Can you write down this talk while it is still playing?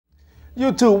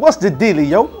YouTube, what's the dealie,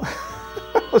 yo?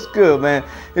 What's good, man?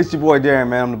 It's your boy Darren,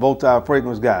 man. I'm the Bowtie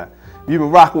Fragrance Guy. If you've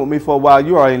been rocking with me for a while,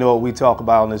 you already know what we talk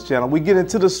about on this channel. We get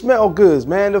into the smell goods,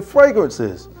 man, the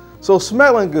fragrances. So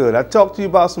smelling good. I talk to you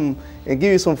about some and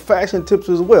give you some fashion tips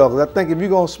as well, because I think if you're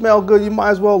going to smell good, you might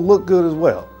as well look good as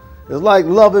well. It's like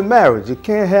love and marriage. You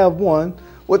can't have one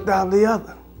without the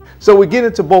other. So we get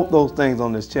into both those things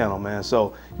on this channel, man.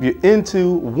 So if you're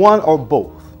into one or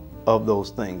both of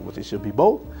those things, which it should be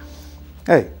both,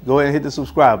 hey, go ahead and hit the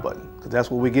subscribe button, because that's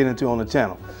what we get into on the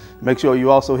channel. Make sure you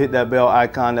also hit that bell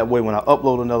icon. That way when I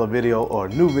upload another video or a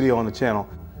new video on the channel,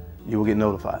 you will get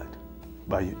notified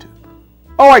by YouTube.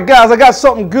 All right, guys, I got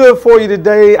something good for you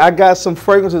today. I got some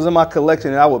fragrances in my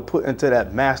collection that I would put into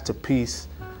that masterpiece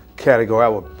category. I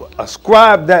would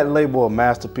ascribe that label of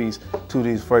masterpiece to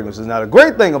these fragrances. Now, the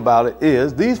great thing about it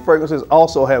is these fragrances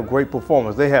also have great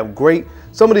performance. They have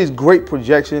some of these great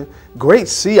projection, great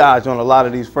sillage on a lot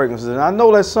of these fragrances. And I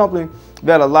know that's something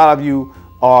that a lot of you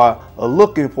are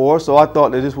looking for. So I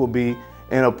thought that this would be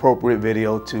an appropriate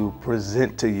video to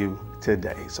present to you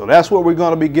today. So that's what we're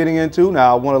going to be getting into.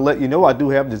 Now, I want to let you know I do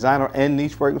have designer and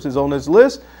niche fragrances on this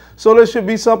list. So there should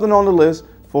be something on the list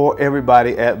for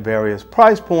everybody at various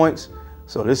price points.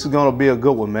 So this is going to be a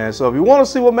good one, man. So if you want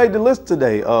to see what made the list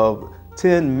today of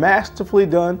 10 masterfully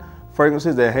done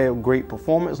fragrances that have great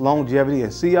performance, longevity,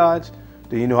 and sillage,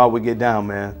 then you know how we get down,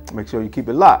 man. Make sure you keep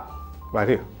it locked right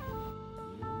here.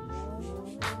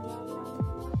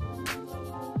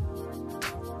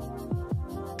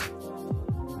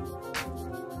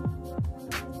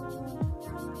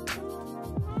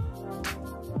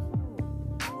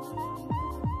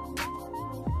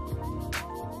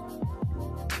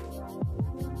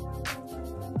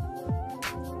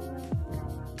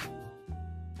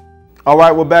 All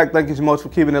right, we're back. Thank you so much for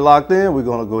keeping it locked in. We're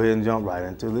going to go ahead and jump right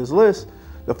into this list.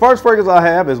 The first fragrance I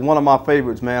have is one of my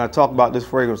favorites, man. I talk about this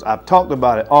fragrance. I've talked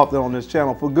about it often on this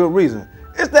channel for good reason.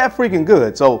 It's that freaking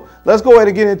good. So let's go ahead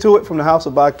and get into it from the house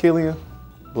of by Kilian,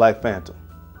 Black Phantom.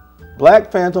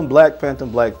 Black Phantom, Black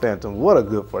Phantom, Black Phantom. What a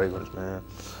good fragrance, man.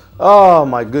 Oh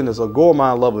my goodness, a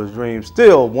gourmand lover's dream.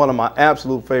 Still one of my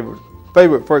absolute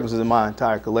favorite fragrances in my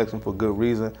entire collection for good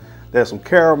reason. There's some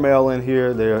caramel in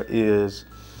here. There is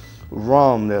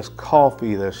rum, there's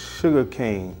coffee, there's sugar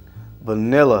cane,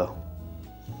 vanilla.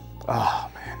 Oh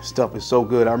man, this stuff is so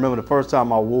good. I remember the first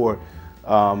time I wore it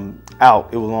out,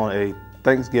 it was on a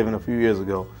Thanksgiving a few years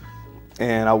ago,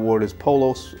 and I wore this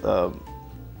polo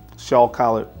shawl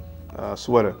collared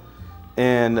sweater,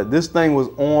 and this thing was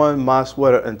on my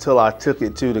sweater until I took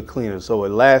it to the cleaner. So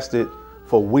it lasted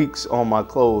for weeks on my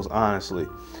clothes, honestly,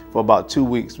 for about 2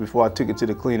 weeks before I took it to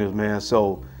the cleaners, man.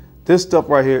 So this stuff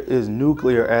right here is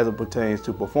nuclear as it pertains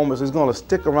to performance. It's going to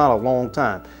stick around a long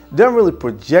time. It doesn't really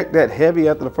project that heavy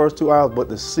after the first 2 hours, but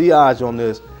the sillage on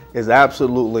this is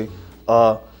absolutely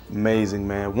amazing,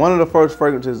 man. One of the first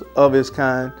fragrances of its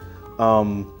kind.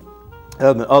 There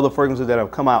have been other fragrances that have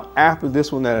come out after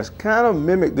this one that has kind of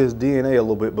mimicked this DNA a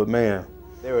little bit, but man,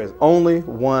 there is only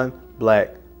one Black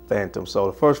Phantom. So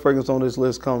the first fragrance on this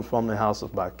list comes from the house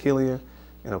of by Kilian,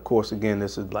 and of course, again,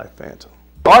 this is Black Phantom.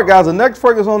 All right, guys, the next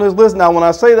fragrance on this list. Now, when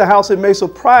I say the house, it may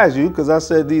surprise you because I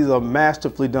said these are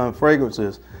masterfully done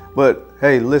fragrances. But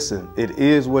hey, listen, it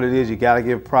is what it is. You got to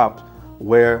give props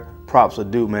where props are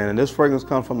due, man. And this fragrance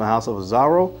comes from the house of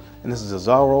Allure, and this is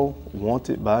Allure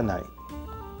Wanted by Night.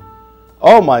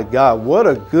 Oh my God, what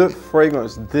a good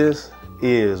fragrance this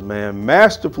is, man.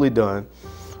 Masterfully done.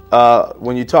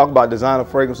 When you talk about designer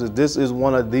fragrances, this is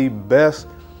one of the best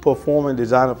performing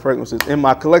designer fragrances in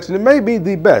my collection. It may be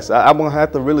the best. I'm gonna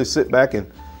have to really sit back and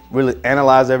really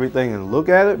analyze everything and look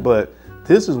at it, but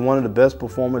this is one of the best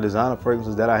performing designer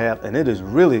fragrances that I have, and it is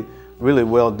really, really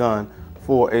well done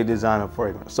for a designer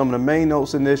fragrance. Some of the main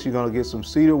notes in this, you're gonna get some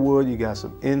cedar wood, you got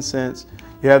some incense,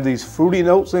 you have these fruity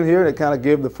notes in here that kind of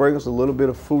give the fragrance a little bit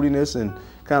of fruitiness and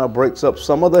kind of breaks up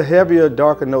some of the heavier,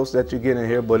 darker notes that you get in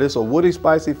here, but it's a woody,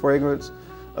 spicy fragrance.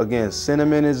 Again,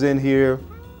 cinnamon is in here,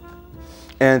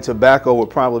 and tobacco would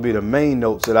probably be the main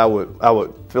notes that I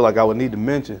would feel like I would need to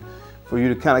mention for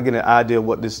you to kind of get an idea of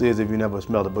what this is if you never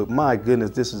smelled it. But my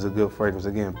goodness, this is a good fragrance.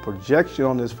 Again, projection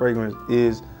on this fragrance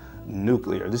is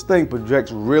nuclear. This thing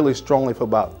projects really strongly for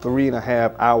about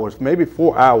 3.5 hours, maybe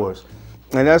 4 hours.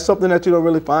 And that's something that you don't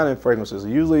really find in fragrances.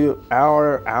 Usually an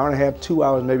hour, hour and a half, 2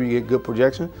 hours, maybe you get good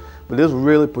projection. But this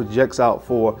really projects out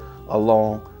for a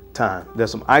long time. There's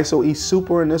some ISO E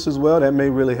Super in this as well. That may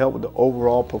really help with the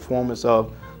overall performance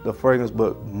of the fragrance.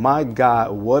 But my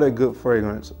God, what a good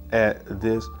fragrance at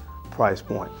this price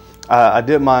point. I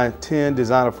did my 10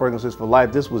 designer fragrances for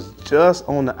life. This was just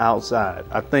on the outside.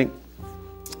 I think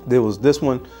there was this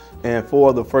one and 4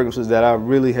 of the fragrances that I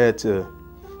really had to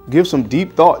give some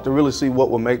deep thought to really see what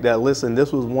would make that list. And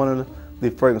this was one of the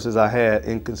fragrances I had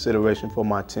in consideration for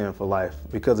my 10 for life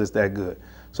because it's that good.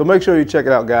 So make sure you check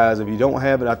it out, guys. If you don't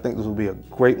have it, I think this will be a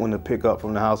great one to pick up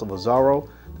from the house of Azzaro.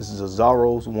 This is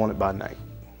Azzaro's Wanted by Night.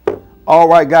 All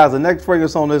right, guys, the next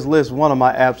fragrance on this list, one of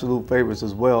my absolute favorites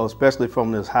as well, especially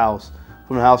from this house,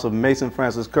 from the house of Maison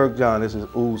Francis Kurkdjian. This is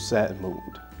Oud Satin Mood.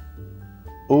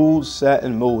 Oud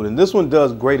Satin Mood. And this one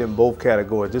does great in both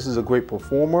categories. This is a great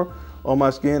performer on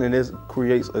my skin, and this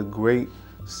creates a great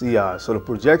sillage. So the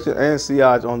projection and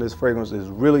sillage on this fragrance is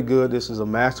really good. This is a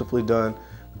masterfully done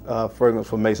fragrance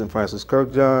from Maison Francis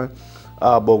Kurkdjian.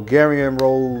 Bulgarian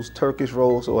rose, Turkish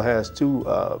rose, so it has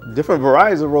 2 different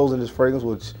varieties of rose in this fragrance,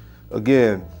 which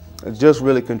again, it just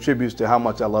really contributes to how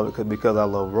much I love it because I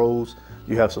love rose.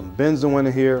 You have some benzoin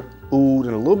in here, oud,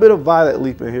 and a little bit of violet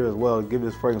leaf in here as well to give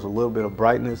this fragrance a little bit of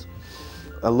brightness.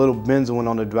 A little benzoin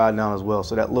on the dry down as well.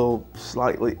 So that little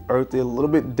slightly earthy, a little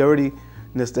bit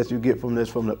dirtiness that you get from this,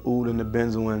 from the oud and the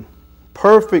benzoin.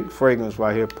 Perfect fragrance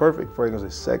right here. Perfect fragrance.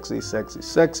 It's sexy, sexy,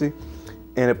 sexy,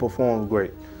 and it performs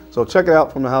great. So check it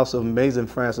out from the house of Maison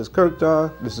Francis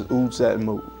Kurkdjian. This is Oud Satin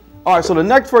Mood. All right, so the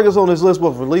next fragrance on this list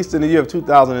was released in the year of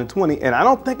 2020, and I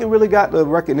don't think it really got the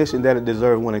recognition that it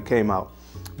deserved when it came out,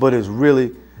 but it's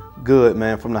really good,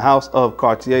 man. From the house of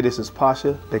Cartier, this is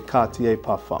Pasha de Cartier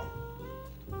Parfum.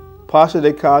 Pasha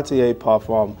de Cartier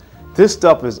Parfum. This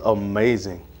stuff is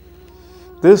amazing.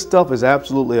 This stuff is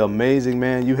absolutely amazing,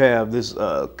 man. You have this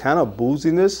kind of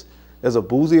booziness. There's a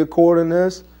boozy accord in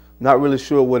this. Not really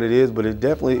sure what it is, but it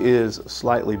definitely is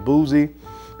slightly boozy.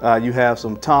 You have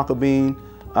some tonka bean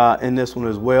in this one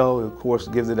as well. Of course,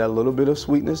 it gives it that little bit of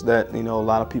sweetness that, you know, a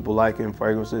lot of people like in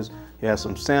fragrances. You have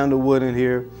some sandalwood in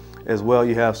here as well.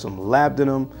 You have some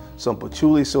labdanum, some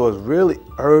patchouli. So it's really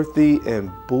earthy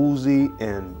and boozy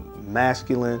and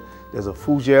masculine. There's a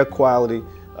fougere quality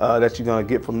that you're gonna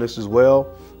get from this as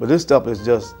well. But this stuff is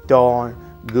just darn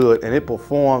good, and it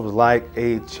performs like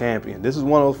a champion. This is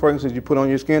one of those fragrances you put on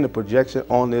your skin. The projection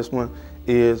on this one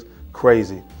is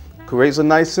crazy. Creates a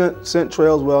nice scent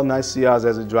trail as well, nice sillage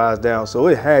as it dries down. So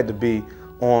it had to be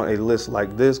on a list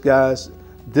like this, guys.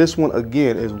 This one,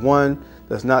 again, is one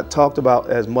that's not talked about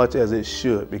as much as it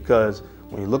should, because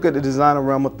when you look at the designer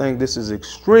realm of things, this is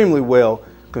extremely well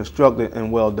constructed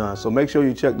and well done. So make sure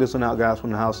you check this one out, guys,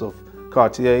 from the house of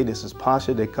Cartier. This is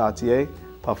Pasha de Cartier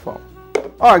Parfum.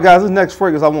 All right, guys, this next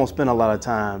fragrance, I won't spend a lot of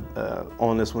time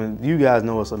on this one. You guys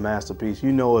know it's a masterpiece.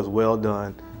 You know it's well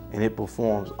done, and it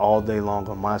performs all day long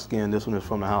on my skin. This one is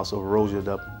from the house of Roja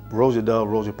Dove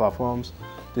Roja Parfums.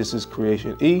 This is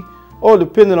Creation E, or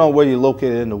depending on where you're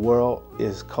located in the world,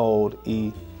 it's called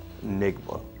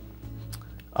Enigma.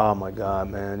 Oh my God,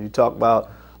 man. You talk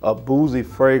about a boozy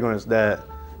fragrance that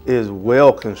is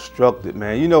well constructed,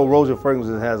 man. You know, Roja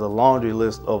Fragrances has a laundry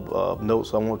list of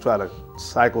notes, so I won't try to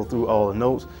cycle through all the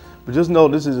notes. But just know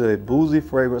this is a boozy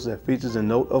fragrance that features a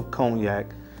note of cognac,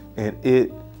 and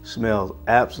it smells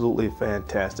absolutely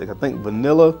fantastic. I think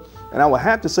vanilla, and I would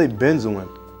have to say benzoin,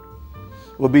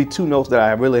 would be 2 notes that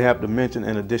I really have to mention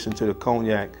in addition to the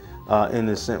cognac in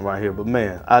this scent right here. But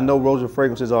man, I know Roja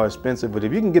fragrances are expensive, but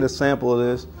if you can get a sample of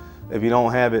this, if you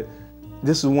don't have it,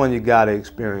 this is one you gotta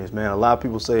experience, man. A lot of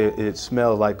people say it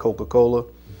smells like Coca-Cola,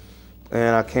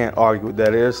 and I can't argue with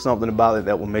that. There's something about it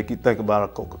that will make you think about a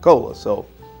Coca-Cola. So,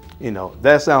 you know, if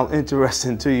that sounds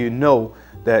interesting to you, know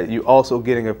that you're also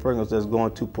getting a fragrance that's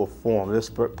going to perform. This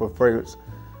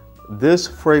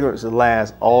fragrance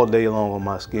lasts all day long on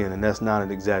my skin, and that's not an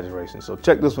exaggeration. So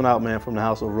check this one out, man, from the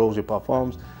house of Roja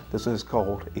Parfums. This one is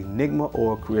called Enigma,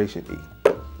 or Creation E.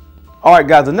 All right,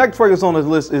 guys, the next fragrance on this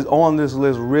list is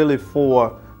really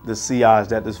for the sillage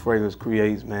that this fragrance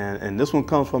creates, man. And this one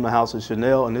comes from the house of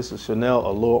Chanel, and this is Chanel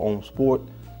Allure Homme Sport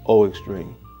Eau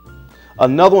Extreme.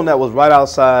 Another one that was right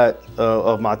outside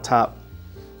of my top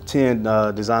 10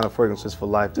 designer fragrances for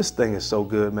life. This thing is so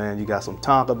good, man. You got some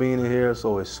tonka bean in here,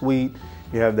 so it's sweet.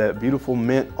 You have that beautiful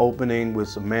mint opening with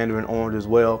some mandarin orange as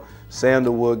well.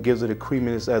 Sandalwood gives it a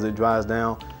creaminess as it dries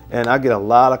down. And I get a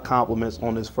lot of compliments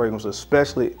on this fragrance,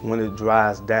 especially when it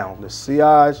dries down. The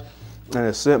sillage and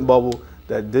the scent bubble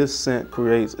that this scent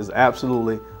creates is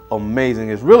absolutely amazing.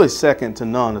 It's really second to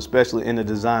none, especially in the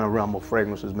designer realm of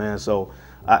fragrances, man. So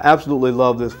I absolutely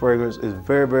love this fragrance. It's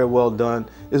very, very well done.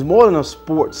 It's more than a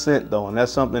sport scent, though, and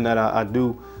that's something that I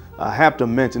have to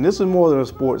mention. This is more than a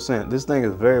sport scent. This thing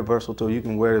is very versatile. You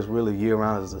can wear this really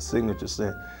year-round as a signature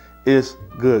scent. It's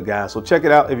good, guys. So check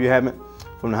it out if you haven't.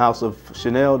 From the house of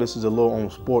Chanel, this is Allure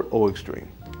Homme Sport Eau Extreme.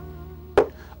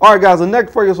 All right, guys, the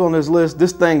next fragrance on this list,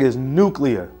 this thing is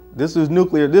nuclear. This is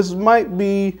nuclear. This might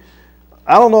be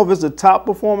I don't know if it's the top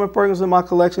performing fragrance in my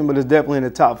collection, but it's definitely in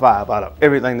the top 5 out of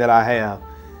everything that I have.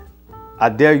 I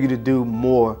dare you to do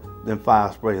more than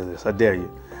 5 sprays of this. I dare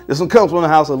you. This one comes from the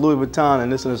house of Louis Vuitton,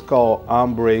 and this one is called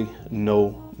Ombre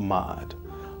Nomade.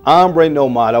 Ombre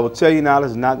Nomade. I will tell you now,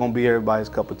 this is not going to be everybody's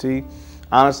cup of tea.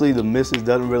 Honestly, the missus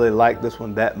doesn't really like this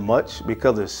one that much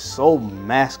because it's so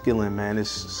masculine, man. It's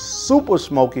super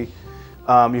smoky.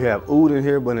 You have oud in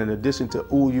here, but in addition to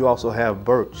oud, you also have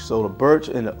birch. So the birch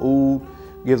and the oud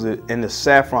gives it, and the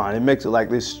saffron, it makes it like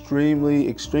this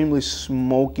extremely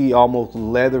smoky, almost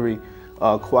leathery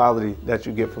quality that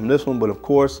you get from this one. But of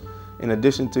course, in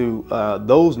addition to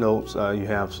those notes, you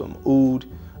have some oud.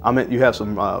 You have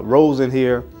some rose in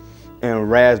here,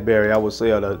 and raspberry, I would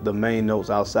say, are the main notes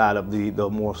outside of the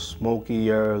more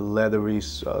smokier, leathery,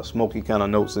 smoky kind of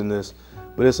notes in this.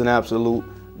 But it's an absolute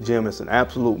gem. It's an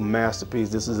absolute masterpiece.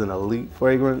 This is an elite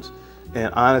fragrance.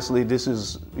 And honestly, this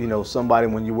is, you know, somebody,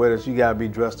 when you wear this, you gotta be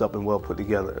dressed up and well put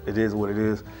together. It is what it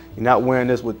is. You're not wearing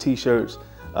this with t-shirts,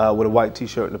 with a white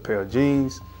t-shirt and a pair of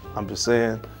jeans. I'm just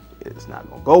saying, it's not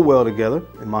gonna go well together,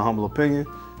 in my humble opinion.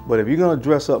 But if you're gonna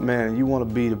dress up, man, and you wanna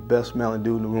be the best smelling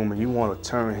dude in the room, and you wanna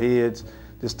turn heads,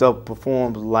 this stuff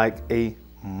performs like a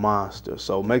monster.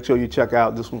 So make sure you check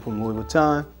out this one from Louis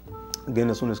Vuitton. Again,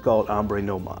 this one is called Ombre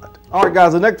Nomade. All right,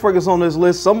 guys, the next fragrance on this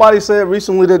list, somebody said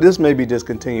recently that this may be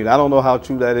discontinued. I don't know how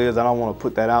true that is. I don't want to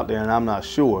put that out there, and I'm not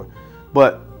sure.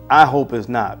 But I hope it's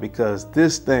not, because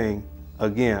this thing,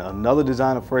 again, another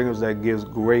designer fragrance that gives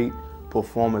great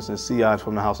performance and sillage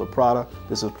from the house of Prada.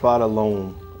 This is Prada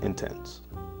L'Homme Intense.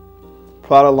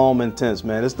 Prada L'Homme Intense,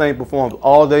 man. This thing performs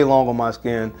all day long on my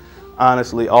skin,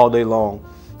 honestly, all day long.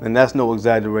 And that's no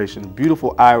exaggeration.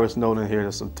 Beautiful iris note in here.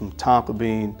 There's some tonka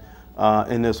bean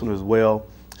in this one as well.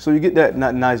 So you get that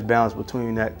nice balance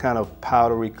between that kind of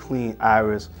powdery, clean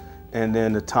iris and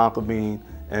then the tonka bean,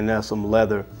 and there's some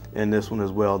leather in this one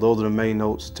as well. Those are the main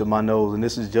notes to my nose. And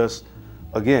this is just,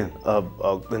 again,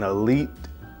 an elite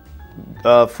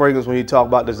fragrance. When you talk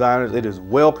about designers, it is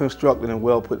well constructed and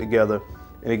well put together.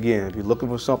 And again, if you're looking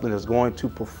for something that's going to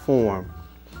perform,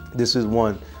 this is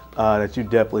one that you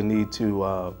definitely need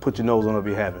to put your nose on if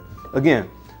you haven't. Again,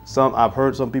 I've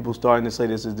heard some people starting to say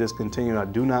this is discontinued. I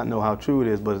do not know how true it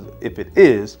is, but if it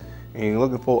is, and you're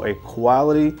looking for a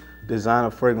quality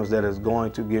designer fragrance that is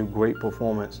going to give great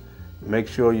performance, make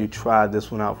sure you try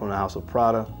this one out from the house of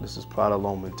Prada. This is Prada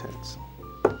L'Homme Intense.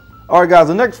 All right, guys,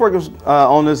 the next fragrance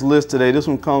on this list today, this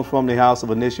one comes from the house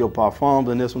of Initio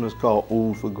Parfums, and this one is called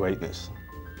Oud for Greatness.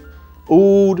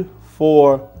 Oud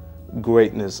for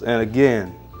Greatness. And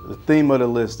again, the theme of the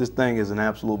list, this thing is an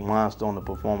absolute monster on the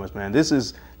performance, man.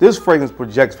 This fragrance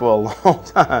projects for a long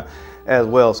time as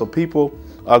well. So people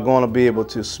are going to be able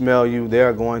to smell you. They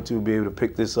are going to be able to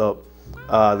pick this up.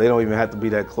 They don't even have to be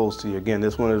that close to you. Again,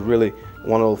 this one is really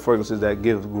one of those fragrances that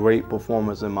gives great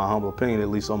performance, in my humble opinion, at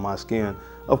least on my skin.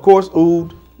 Of course,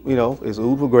 oud, you know, is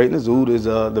Oud for Greatness. Oud is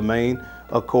the main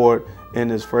accord in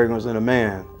this fragrance. And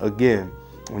man, again,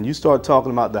 when you start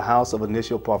talking about the house of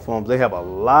Initio Parfums, they have a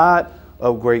lot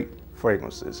of great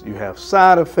fragrances. You have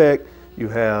Side Effect, you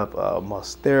have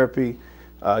Must Therapy,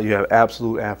 you have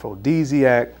Absolute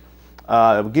Aphrodisiac.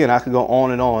 Again, I could go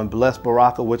on and on. Blessed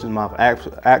Baraka, which is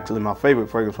actually my favorite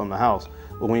fragrance from the house.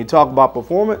 But when you talk about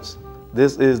performance,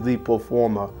 this is the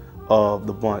performer of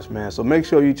the bunch, man. So make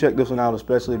sure you check this one out,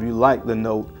 especially if you like the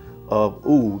note of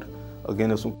oud. Again,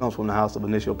 this one comes from the house of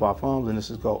Initio Parfums, and this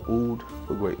is called Oud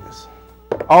for Greatness.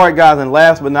 All right, guys, and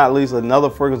last but not least, another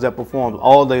fragrance that performs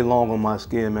all day long on my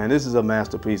skin, man. This is a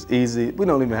masterpiece, easy. We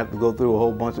don't even have to go through a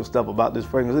whole bunch of stuff about this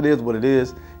fragrance. It is what it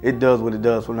is. It does what it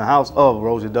does. From the house of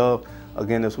Roja Dove,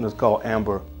 again, this one is called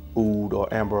Amber Oud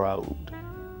or Amber Oud.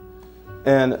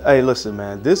 And hey, listen,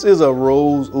 man, this is a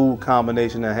rose oud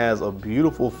combination that has a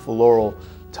beautiful floral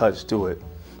touch to it.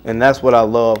 And that's what I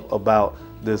love about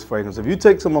this fragrance. If you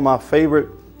take some of my favorite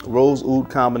rose oud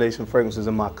combination fragrances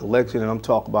in my collection, and I'm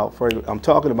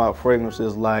talking about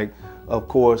fragrances like, of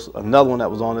course, another one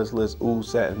that was on this list, Oud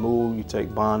Satin Mood. You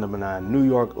take Bond No. 9 New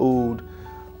York Oud,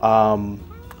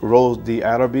 Rose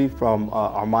d'Araby from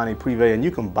Armani Privé, and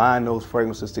you combine those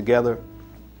fragrances together,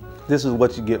 this is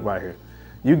what you get right here.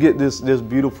 You get this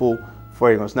beautiful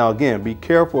fragrance. Now again, be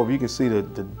careful. If you can see the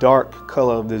dark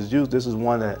color of this juice, this is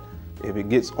one that if it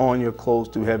gets on your clothes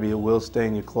too heavy, it will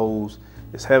stain your clothes.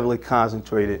 It's heavily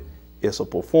concentrated. It's a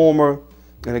performer.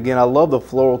 And again, I love the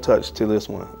floral touch to this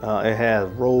one. It has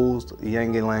rose,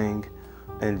 ylang ylang,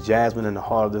 and jasmine in the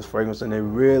heart of this fragrance, and they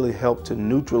really help to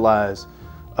neutralize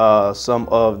some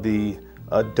of the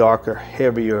darker,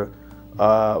 heavier,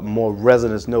 more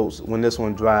resonance notes when this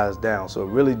one dries down. So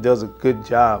it really does a good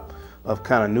job of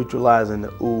kind of neutralizing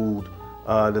the oud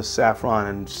the saffron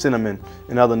and cinnamon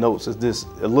and other notes as this,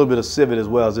 a little bit of civet as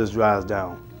well as this dries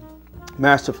down.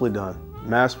 Masterfully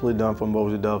done from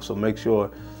Rose Dove. So make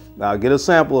sure, get a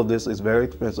sample of this. It's very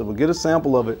expensive, but get a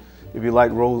sample of it. If you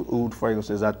like rose oud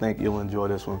fragrances, I think you'll enjoy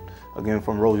this one. Again,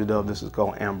 from Rose Dove, this is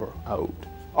called Amber Oud.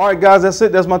 All right, guys, that's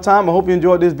it. That's my time. I hope you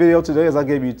enjoyed this video today as I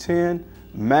gave you 10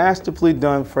 masterfully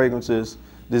done fragrances,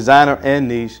 designer and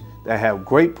niche, that have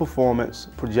great performance,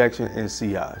 projection, and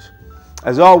sillage.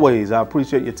 As always, I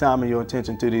appreciate your time and your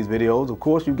attention to these videos. Of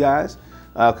course, you guys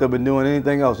could have been doing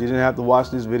anything else. You didn't have to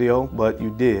watch this video, but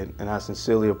you did, and I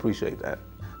sincerely appreciate that.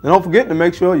 And don't forget to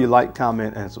make sure you like,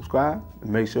 comment, and subscribe.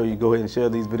 And make sure you go ahead and share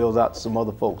these videos out to some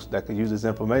other folks that can use this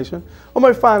information or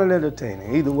may find it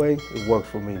entertaining. Either way, it works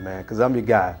for me, man, because I'm your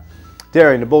guy,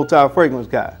 Darian, the bow tie fragrance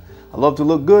guy. I love to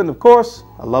look good, and of course,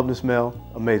 I love to smell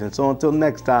amazing. So until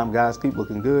next time, guys, keep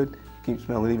looking good, keep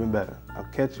smelling even better. I'll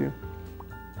catch you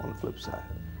on the flip side.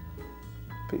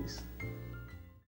 Peace.